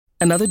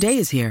Another day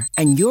is here,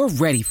 and you're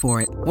ready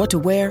for it. What to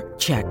wear?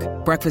 Check.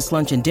 Breakfast,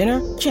 lunch, and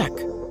dinner? Check.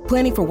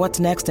 Planning for what's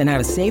next and how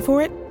to save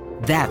for it?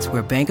 That's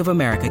where Bank of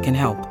America can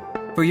help.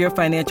 For your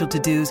financial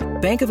to-dos,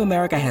 Bank of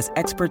America has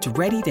experts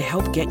ready to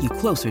help get you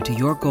closer to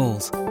your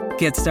goals.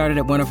 Get started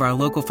at one of our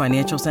local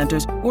financial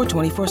centers or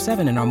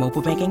 24/7 in our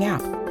mobile banking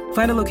app.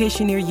 Find a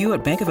location near you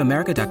at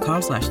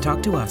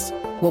bankofamerica.com/talktous.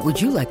 What would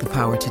you like the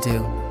power to do?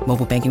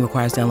 Mobile banking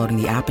requires downloading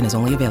the app and is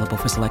only available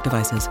for select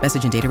devices.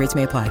 Message and data rates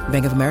may apply.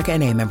 Bank of America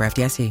N.A., member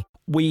FDIC.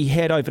 We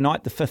had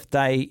overnight, the fifth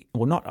day,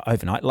 well, not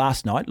overnight,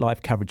 last night,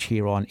 live coverage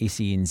here on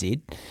SENZ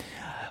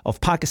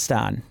of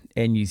Pakistan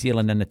and New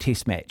Zealand in a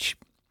test match.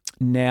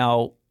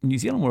 Now, New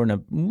Zealand were in a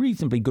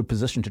reasonably good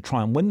position to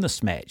try and win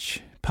this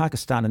match.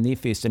 Pakistan in their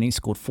first innings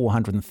scored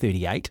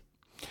 438.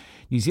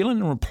 New Zealand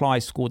in reply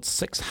scored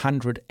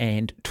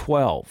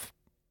 612,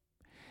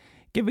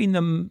 giving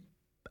them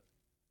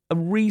a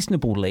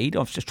reasonable lead. I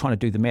was just trying to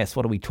do the maths.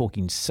 What are we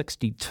talking?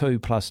 62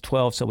 plus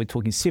 12, so we're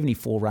talking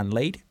 74-run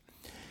lead.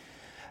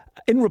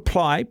 In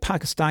reply,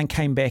 Pakistan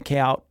came back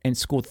out and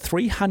scored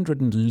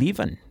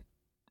 311.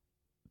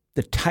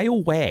 The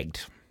tail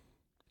wagged.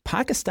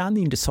 Pakistan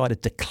then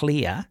decided to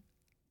clear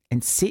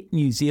and set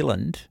New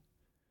Zealand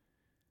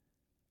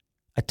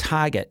a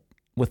target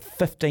with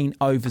 15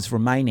 overs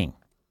remaining.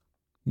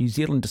 New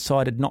Zealand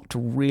decided not to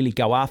really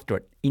go after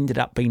it. Ended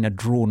up being a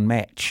drawn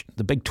match.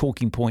 The big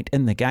talking point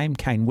in the game,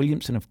 Kane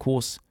Williamson, of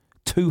course,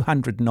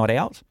 200 not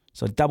out.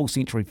 So a double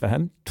century for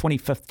him.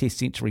 25th test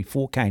century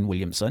for Kane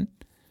Williamson.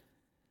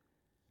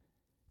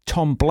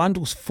 Tom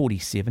Blundell's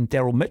 47.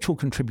 Daryl Mitchell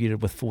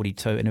contributed with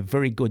 42 and a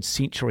very good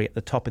century at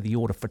the top of the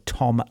order for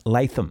Tom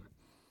Latham.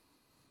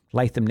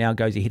 Latham now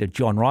goes ahead of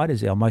John Wright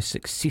as our most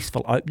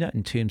successful opener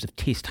in terms of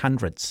test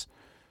hundreds.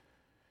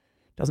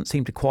 Doesn't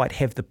seem to quite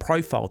have the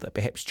profile that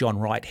perhaps John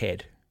Wright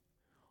had.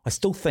 I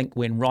still think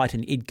when Wright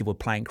and Edgar were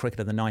playing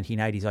cricket in the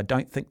 1980s, I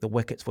don't think the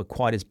wickets were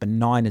quite as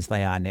benign as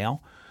they are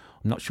now.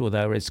 I'm not sure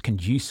they were as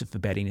conducive for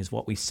batting as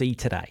what we see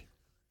today.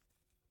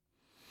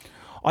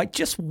 I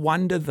just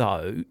wonder,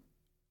 though,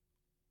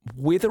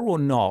 whether or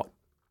not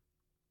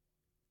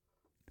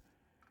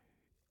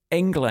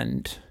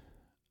England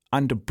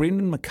under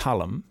Brendan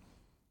McCullum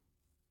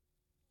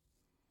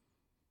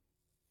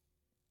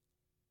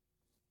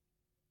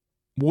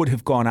would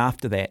have gone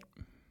after that,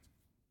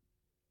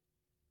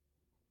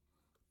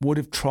 would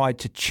have tried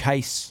to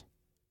chase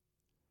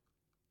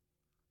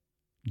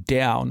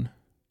down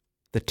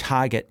the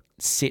target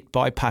set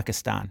by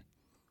Pakistan.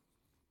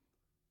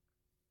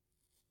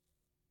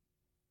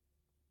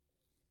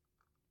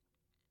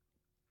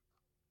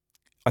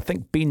 I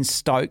think Ben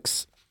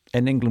Stokes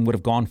and England would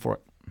have gone for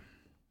it.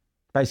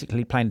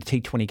 Basically playing a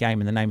T20 game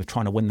in the name of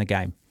trying to win the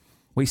game.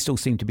 We still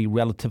seem to be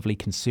relatively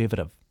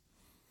conservative.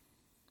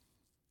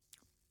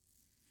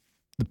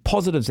 The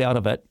positives out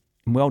of it,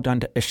 and well done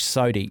to Ish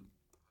Sodhi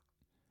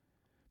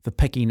for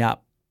picking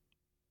up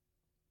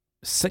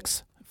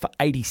 6 for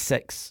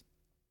 86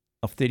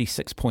 of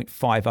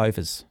 36.5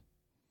 overs.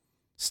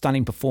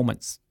 Stunning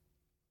performance.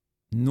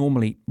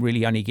 Normally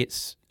really only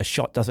gets a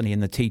shot, doesn't he,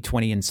 in the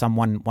T20 and some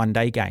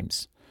one-day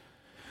games.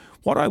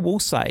 What I will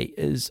say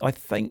is I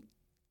think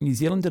New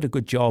Zealand did a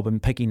good job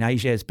in picking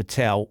Ajaz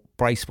Patel,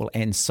 Bracewell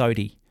and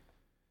Sodhi.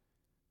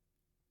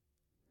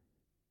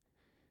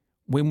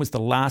 When was the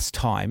last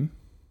time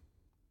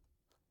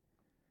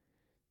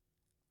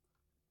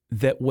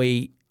that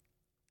we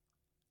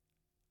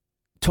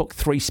took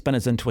 3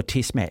 spinners into a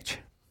test match?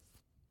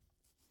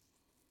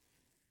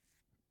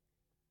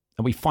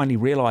 Are we finally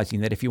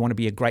realising that if you want to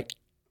be a great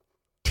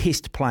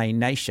test-playing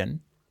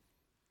nation,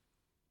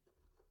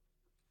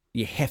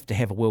 you have to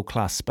have a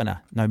world-class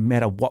spinner, no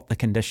matter what the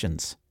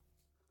conditions?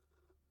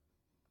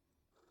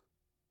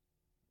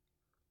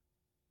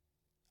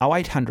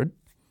 0800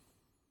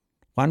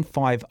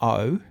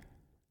 150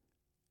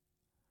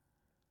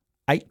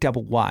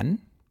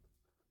 811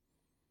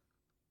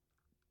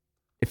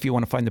 if you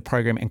want to phone the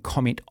program and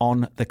comment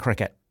on the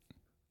cricket.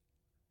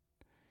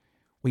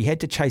 We had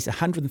to chase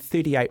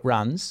 138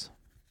 runs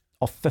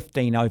off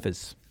 15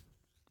 overs.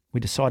 We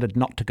decided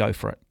not to go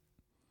for it.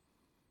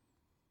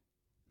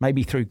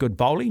 Maybe through good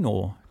bowling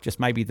or just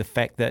maybe the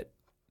fact that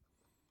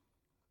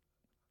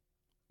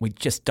we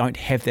just don't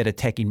have that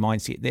attacking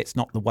mindset. That's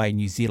not the way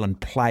New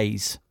Zealand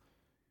plays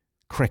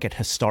cricket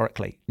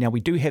historically. Now, we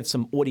do have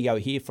some audio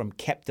here from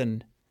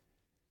Captain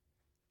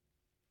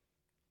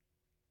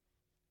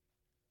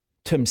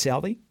Tim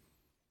Southey.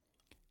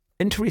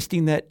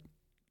 Interesting that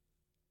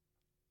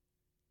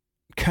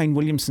Kane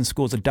Williamson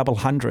scores a double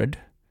hundred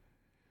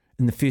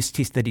in the first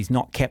test that he's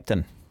not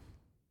captain.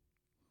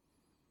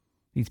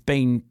 He's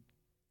been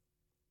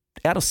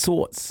out of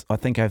sorts, I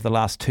think, over the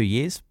last 2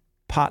 years,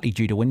 partly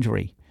due to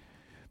injury.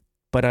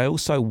 But I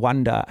also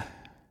wonder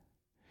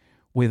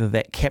whether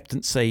that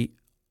captaincy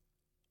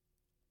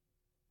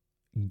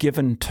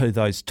given to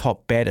those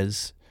top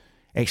batters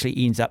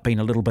actually ends up being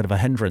a little bit of a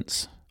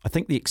hindrance. I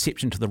think the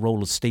exception to the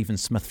rule is Stephen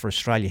Smith for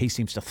Australia. He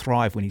seems to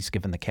thrive when he's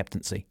given the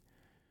captaincy.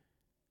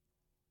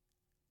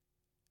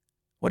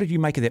 What did you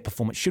make of that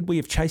performance? Should we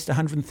have chased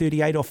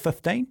 138 off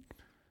 15?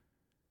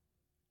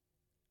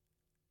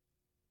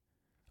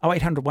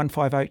 0800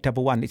 158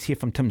 111. Let's hear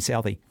from Tim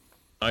Southey.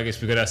 I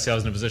guess we got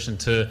ourselves in a position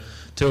to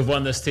have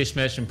won this Test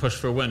match and push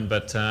for a win,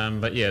 but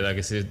yeah, I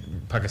guess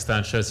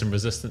Pakistan showed some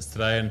resistance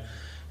today,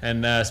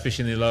 and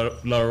especially in the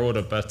lower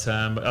order. But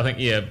I think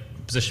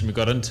position we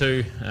got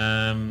into would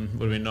have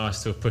been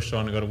nice to have pushed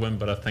on and got a win.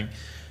 But I think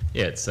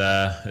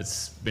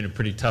it's been a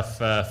pretty tough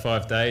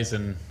 5 days,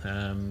 and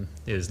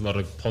there's a lot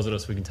of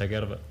positives we can take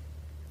out of it.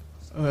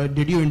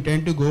 Did you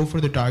intend to go for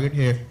the target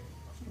here?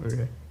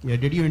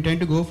 Did you intend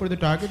to go for the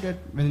target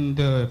when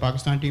the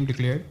Pakistan team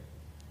declared?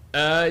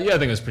 I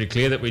think it was pretty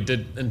clear that we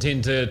did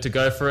intend to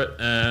go for it.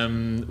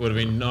 Would have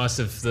been nice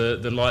if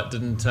the light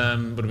didn't.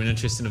 Would have been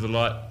interesting if the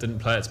light didn't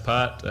play its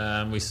part.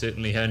 We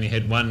certainly only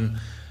had one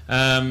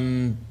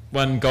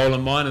goal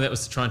in mind, and that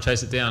was to try and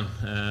chase it down.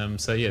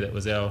 That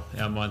was our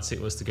mindset,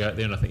 was to go out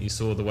there, and I think you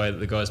saw the way that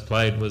the guys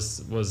played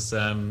was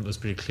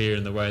pretty clear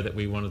in the way that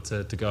we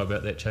wanted to go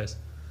about that chase.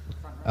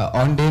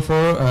 On day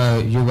 4,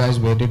 you guys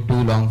waited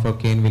too long for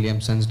Kane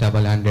Williamson's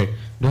double-handed.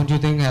 Don't you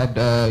think had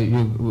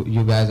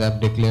you guys have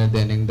declared the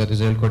inning, the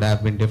result could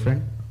have been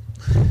different?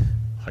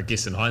 I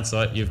guess in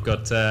hindsight you've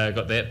got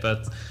that,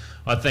 but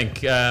I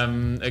think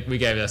we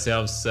gave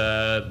ourselves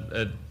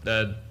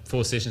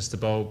 4 sessions to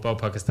bowl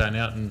Pakistan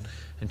out and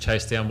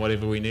chase down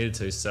whatever we needed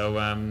to. So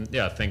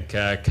I think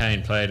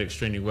Kane played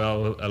extremely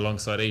well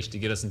alongside Ish to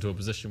get us into a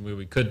position where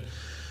we could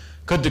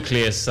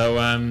declare. So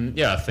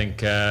I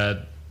think.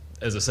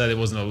 As I say, there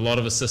wasn't a lot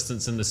of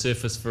assistance in the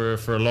surface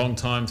for a long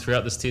time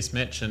throughout this Test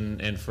match,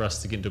 and for us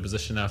to get into a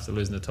position after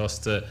losing the toss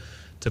to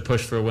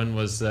push for a win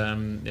was,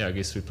 I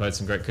guess we played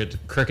some great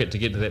cricket to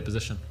get to that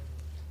position.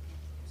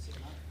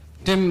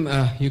 Tim,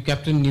 you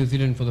captained New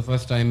Zealand for the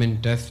first time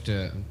in Test.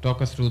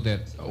 Talk us through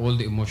all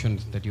the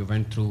emotions that you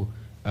went through,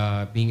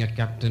 being a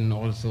captain,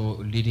 also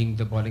leading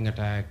the bowling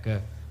attack,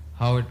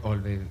 how it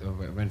always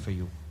went for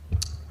you.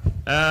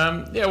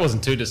 It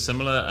wasn't too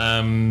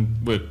dissimilar.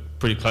 We're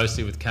pretty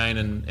closely with Kane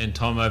and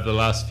Tom over the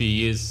last few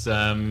years.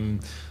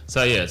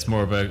 It's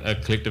more of a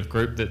collective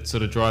group that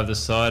sort of drive this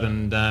side,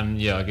 and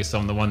I guess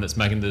I'm the one that's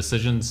making the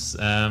decisions.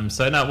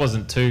 It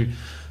wasn't too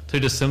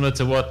dissimilar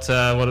to what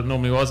it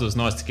normally was. It was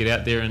nice to get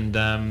out there and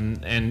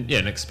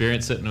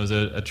experience it, and it was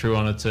a true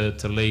honour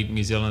to lead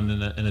New Zealand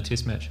in a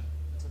Test match.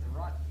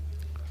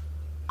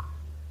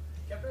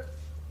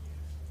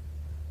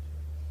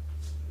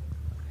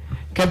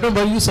 Captain,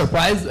 were you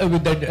surprised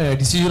with that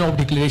decision of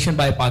declaration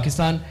by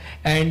Pakistan?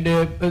 And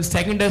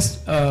second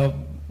test will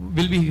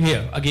be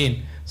here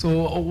again.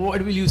 So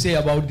what will you say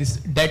about this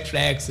dead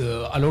flags?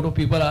 A lot of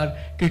people are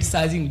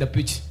criticizing the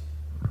pitch.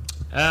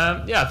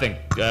 I think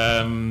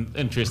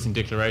interesting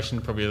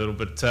declaration, probably a little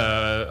bit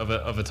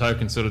of a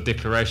token sort of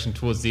declaration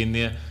towards the end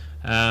there.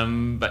 Our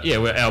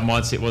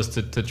mindset was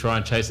to try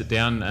and chase it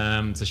down.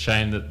 It's a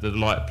shame that the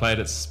light played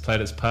its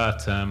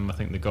part. I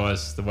think the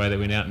guys, the way they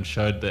went out and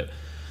showed that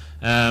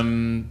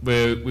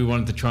we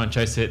wanted to try and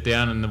chase that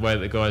down, and the way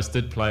that the guys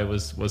did play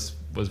was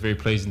very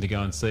pleasing to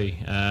go and see.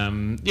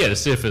 The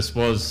surface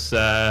was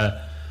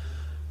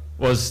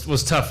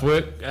tough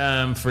work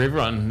for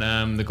everyone.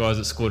 The guys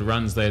that scored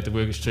runs, they had to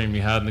work extremely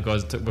hard, and the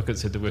guys that took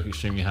wickets had to work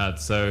extremely hard.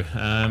 So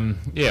I'm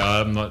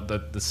not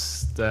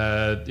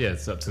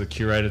it's up to the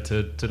curator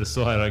to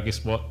decide, I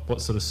guess,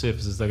 what sort of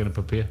surfaces they're going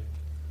to prepare.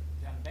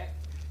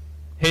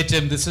 Hey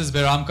Tim, this is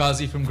Behram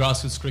Qazi from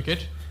Grassroots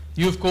Cricket.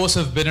 You, of course,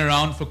 have been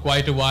around for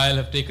quite a while,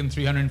 have taken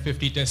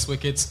 350 Test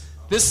wickets.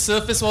 This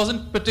surface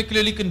wasn't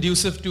particularly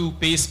conducive to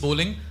pace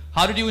bowling.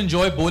 How did you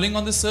enjoy bowling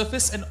on this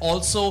surface? And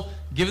also,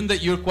 given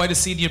that you're quite a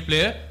senior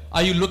player,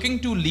 are you looking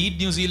to lead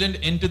New Zealand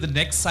into the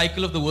next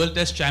cycle of the World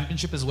Test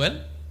Championship as well?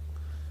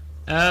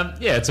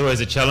 It's always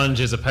a challenge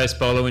as a pace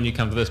bowler when you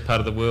come to this part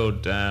of the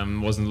world.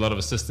 Wasn't a lot of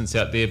assistance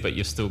out there, but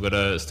you've still got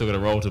a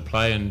role to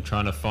play in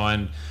trying to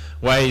find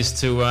ways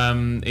to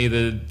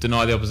either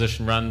deny the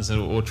opposition runs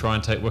or try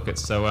and take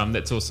wickets. So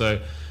that's also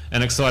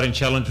an exciting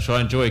challenge, which I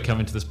enjoy,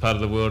 coming to this part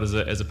of the world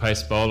as a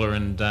pace bowler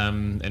and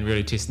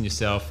really testing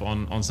yourself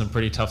on some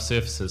pretty tough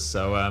surfaces.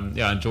 So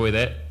I enjoy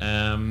that.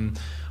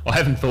 I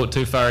haven't thought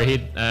too far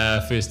ahead.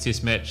 First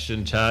Test match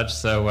in charge,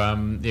 so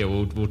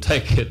we'll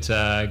take it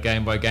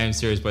game by game,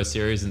 series by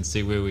series, and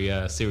see where we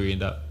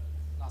end up.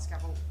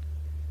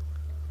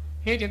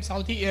 Hey Tim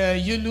Southey,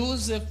 you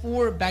lose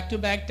 4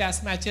 back-to-back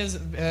Test matches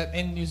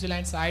in New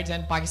Zealand sides,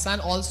 and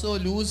Pakistan also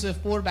lose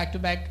 4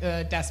 back-to-back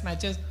Test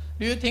matches.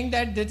 Do you think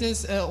that this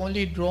is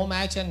only draw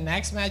match, and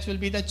next match will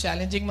be the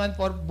challenging one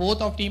for both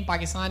of Team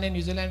Pakistan and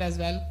New Zealand as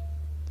well?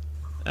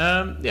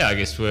 I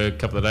guess we're a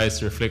couple of days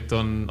to reflect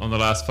on the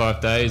last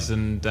 5 days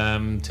and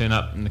turn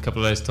up in a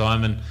couple of days'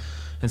 time and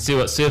see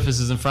what surface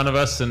is in front of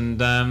us and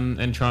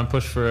try and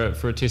push for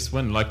a Test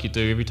win, like you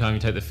do every time you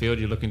take the field.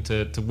 You're looking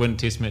to win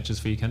Test matches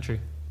for your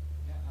country.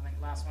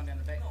 Last one down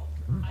the back.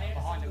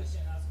 Behind him.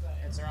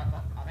 It's alright,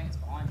 I think it's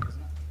behind him,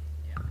 isn't it?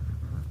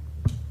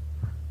 Yeah.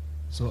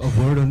 So a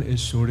word on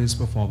Ishori's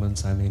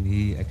performance. I mean,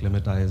 he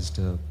acclimatized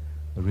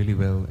really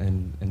well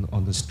and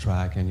on this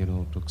track,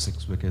 and took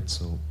 6 wickets.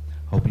 So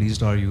how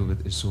pleased are you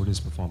with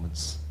Ishori's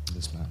performance in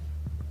this match?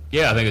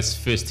 Yeah, I think it's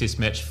first Test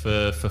match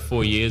for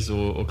 4 years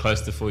or close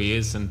to 4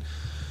 years, and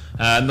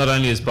not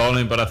only his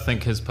bowling, but I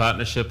think his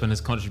partnership and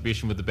his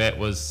contribution with the bat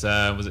was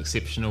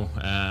exceptional.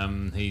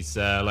 He's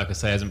like I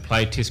say, hasn't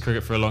played Test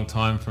cricket for a long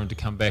time. For him to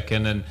come back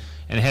in and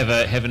have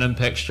an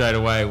impact straight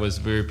away was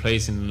very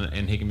pleasing,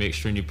 and he can be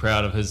extremely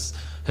proud of his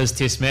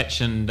Test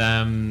match.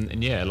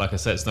 And yeah, like I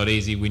say, it's not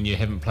easy when you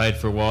haven't played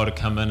for a while to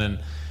come in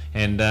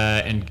and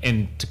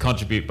to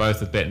contribute both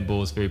with bat and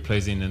ball is very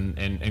pleasing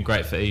and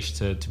great for Ish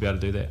to be able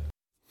to do that.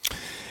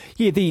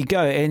 Yeah, there you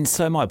go. And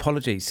so my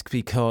apologies,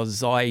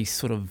 because I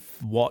sort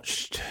of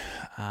watched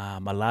a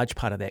large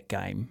part of that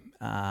game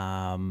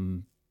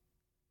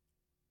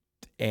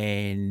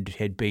and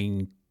had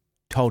been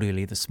told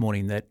earlier this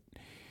morning that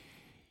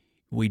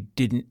we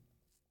didn't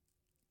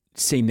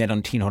seem that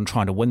intent on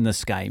trying to win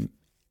this game.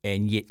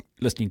 And yet,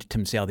 listening to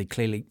Tim Southey,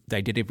 clearly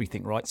they did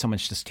everything right.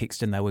 Someone's just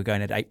texted in they were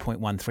going at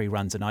 8.13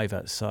 runs and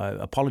over. So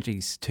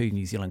apologies to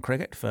New Zealand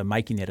cricket for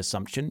making that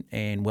assumption,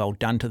 and well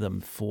done to them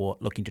for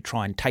looking to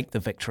try and take the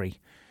victory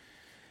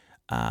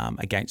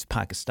against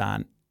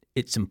Pakistan.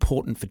 It's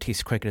important for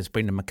Test cricket, as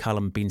Brendan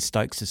McCullum, Ben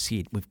Stokes has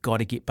said. We've got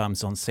to get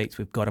bums on seats.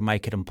 We've got to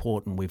make it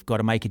important. We've got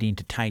to make it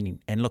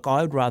entertaining. And look,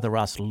 I would rather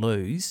us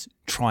lose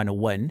trying to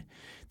win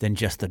than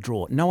just the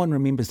draw. No one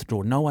remembers the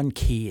draw. No one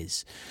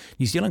cares.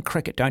 New Zealand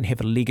cricket don't have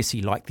a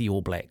legacy like the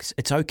All Blacks.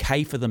 It's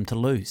okay for them to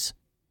lose.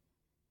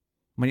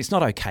 I mean, it's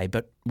not okay,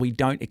 but we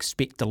don't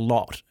expect a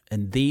lot.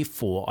 And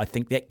therefore, I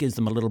think that gives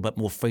them a little bit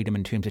more freedom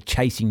in terms of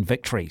chasing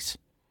victories.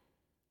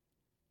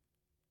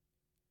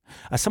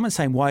 Someone's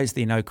saying, why is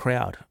there no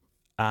crowd?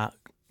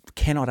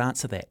 Cannot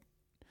answer that.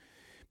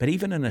 But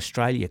even in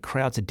Australia,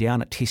 crowds are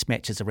down at Test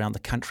matches around the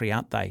country,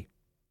 aren't they?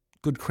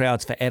 Good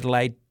crowds for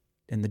Adelaide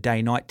in the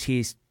day-night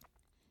Test.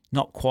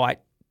 Not quite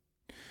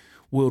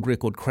world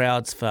record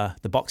crowds for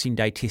the Boxing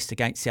Day Test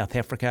against South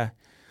Africa.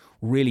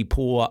 Really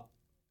poor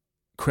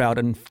crowd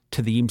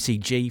into the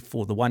MCG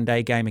for the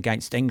one-day game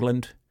against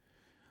England.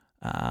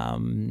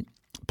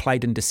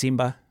 Played in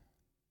December.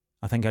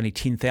 I think only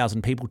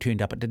 10,000 people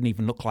turned up. It didn't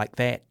even look like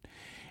that.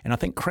 And I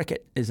think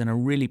cricket is in a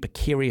really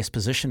precarious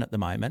position at the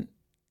moment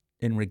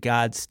in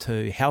regards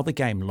to how the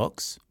game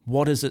looks,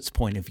 what is its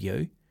point of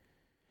view,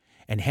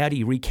 and how do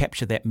you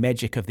recapture that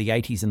magic of the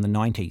 80s and the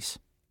 90s.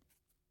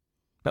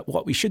 But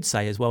what we should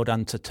say is well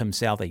done to Tim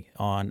Southey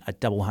on a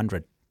double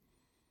 100.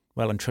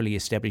 Well and truly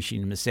establishing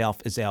himself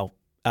as our...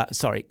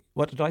 sorry,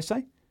 what did I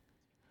say?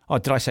 Oh,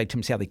 did I say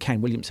Tim Southey?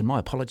 Kane Williamson. My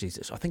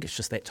apologies. I think it's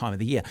just that time of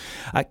the year.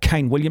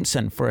 Kane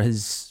Williamson for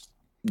his...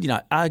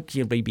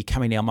 arguably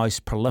becoming our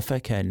most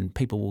prolific, and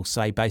people will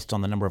say, based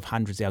on the number of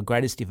hundreds, our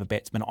greatest ever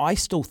batsman. I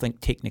still think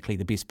technically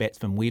the best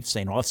batsman we've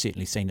seen, or I've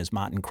certainly seen, is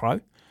Martin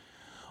Crowe.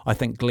 I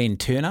think Glenn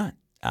Turner,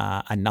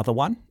 another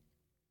one.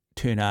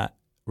 Turner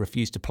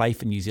refused to play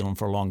for New Zealand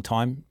for a long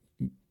time,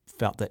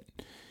 felt that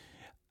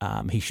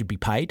he should be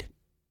paid,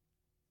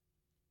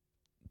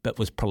 but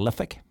was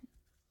prolific.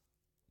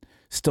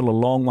 Still a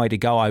long way to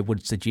go, I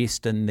would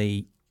suggest, in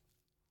the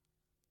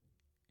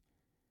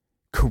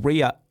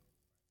career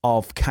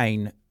of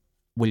Kane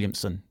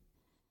Williamson.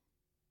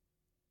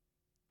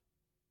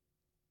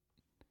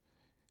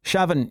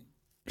 Shaven,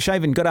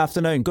 good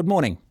afternoon. Good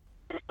morning.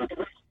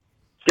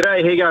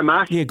 G'day, how you going,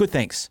 Mark? Yeah, good,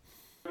 thanks.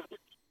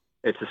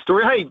 It's a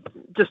story. Hey,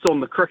 just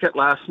on the cricket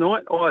last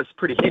night, I was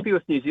pretty happy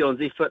with New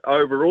Zealand's effort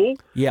overall.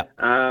 Yeah.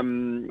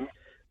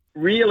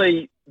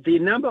 Really, their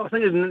number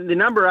 8 and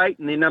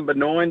their number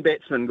 9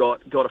 batsman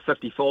got a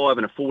 55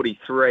 and a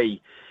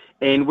 43,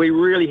 and we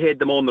really had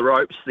them on the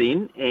ropes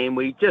then, and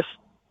we just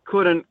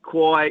couldn't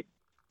quite.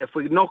 If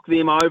we knocked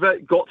them over,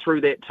 got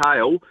through that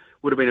tail,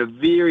 would have been a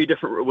very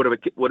different.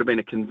 Would have been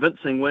a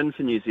convincing win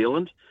for New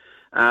Zealand.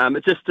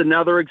 It's just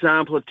another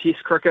example of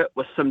Test cricket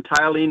with some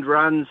tail end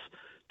runs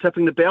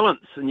tipping the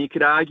balance, and you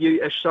could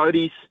argue Ish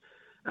Sodhi's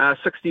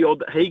 60 odd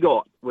that he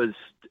got was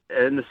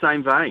in the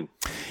same vein.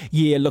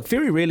 Yeah, look,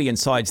 very rarely in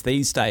sides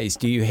these days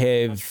do you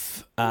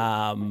have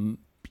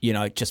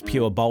just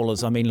pure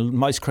bowlers. I mean,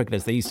 most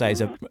cricketers these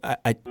days are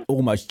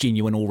almost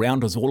genuine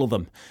all-rounders, all of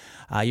them.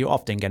 You're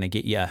often going to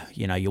get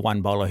your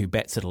one bowler who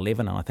bats at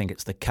 11, and I think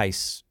it's the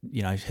case,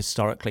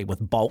 historically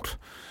with Bolt.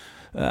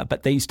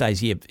 But these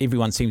days, yeah,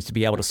 everyone seems to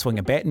be able to swing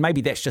a bat, and maybe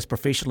that's just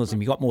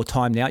professionalism. You've got more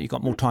time now, you've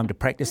got more time to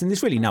practice, and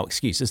there's really no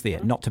excuse, is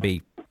there, not to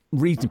be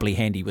reasonably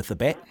handy with the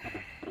bat?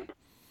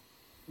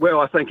 Well,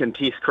 I think in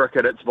Test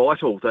cricket, it's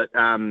vital that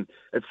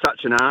it's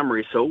such an arm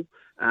wrestle.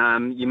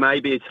 You may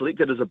be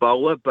selected as a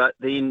bowler, but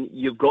then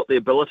you've got the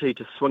ability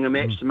to swing a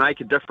match to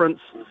make a difference,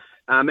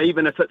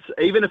 even if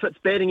it's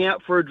batting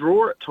out for a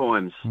draw at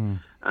times.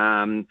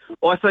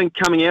 I think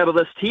coming out of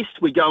this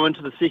test, we go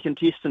into the second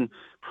test in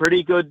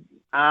pretty good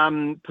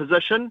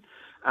position.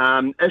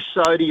 Ish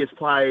Sodhi has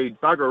played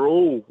bugger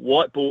all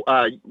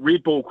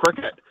red ball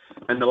cricket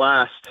in the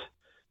last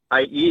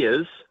 8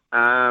 years.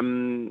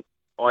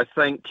 I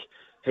think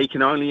he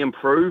can only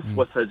improve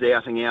with his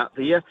outing out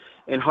there,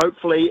 and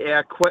hopefully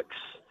our quicks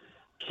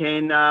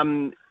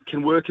can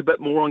work a bit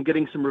more on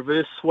getting some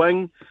reverse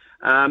swing.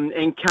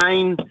 And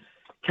Kane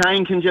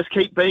can just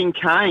keep being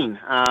Kane.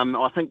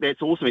 I think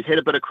that's awesome. He's had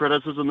a bit of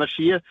criticism this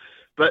year,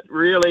 but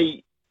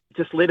really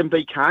just let him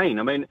be Kane.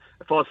 I mean,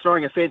 if I was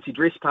throwing a fancy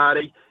dress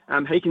party,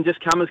 he can just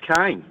come as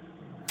Kane.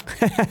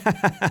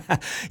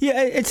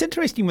 Yeah, it's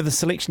interesting with the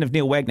selection of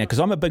Neil Wagner, because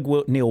I'm a big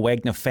Neil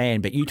Wagner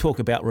fan, but you talk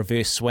about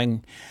reverse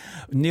swing.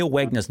 Neil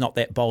Wagner's not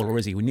that bowler,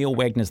 is he? Neil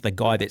Wagner's the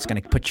guy that's going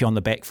to put you on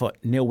the back foot.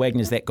 Neil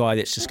Wagner's that guy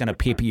that's just going to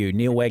pepper you.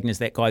 Neil Wagner's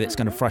that guy that's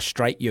going to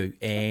frustrate you,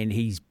 and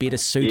he's better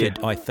suited,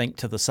 I think,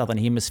 to the Southern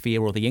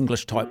Hemisphere or the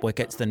English-type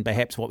wickets than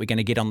perhaps what we're going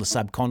to get on the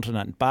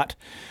subcontinent. But,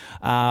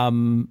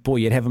 boy,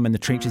 you'd have him in the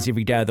trenches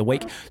every day of the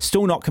week.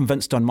 Still not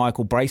convinced on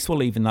Michael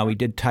Bracewell, even though he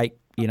did take,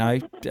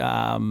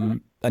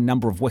 a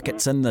number of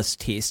wickets in this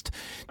test.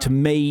 To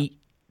me,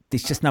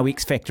 there's just no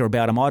X factor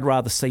about him. I'd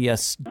rather see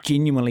us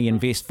genuinely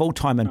invest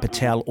full-time in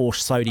Patel or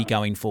Sodhi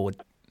going forward.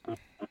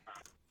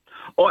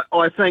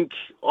 I think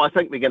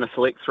they're going to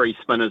select 3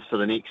 spinners for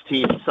the next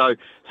test. So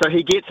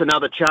he gets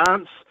another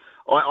chance.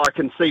 I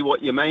can see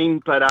what you mean,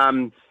 but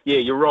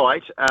you're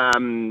right.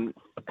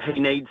 He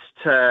needs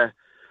to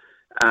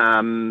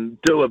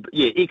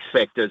X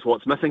factor is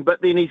what's missing.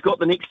 But then he's got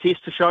the next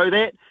test to show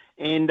that.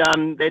 And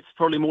that's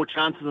probably more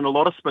chances than a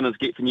lot of spinners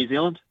get for New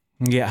Zealand.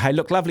 Yeah, hey,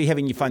 look, lovely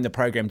having you phone the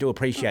program. Do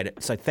appreciate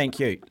it. So thank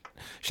you.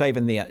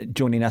 Shaven there,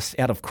 joining us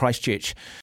out of Christchurch.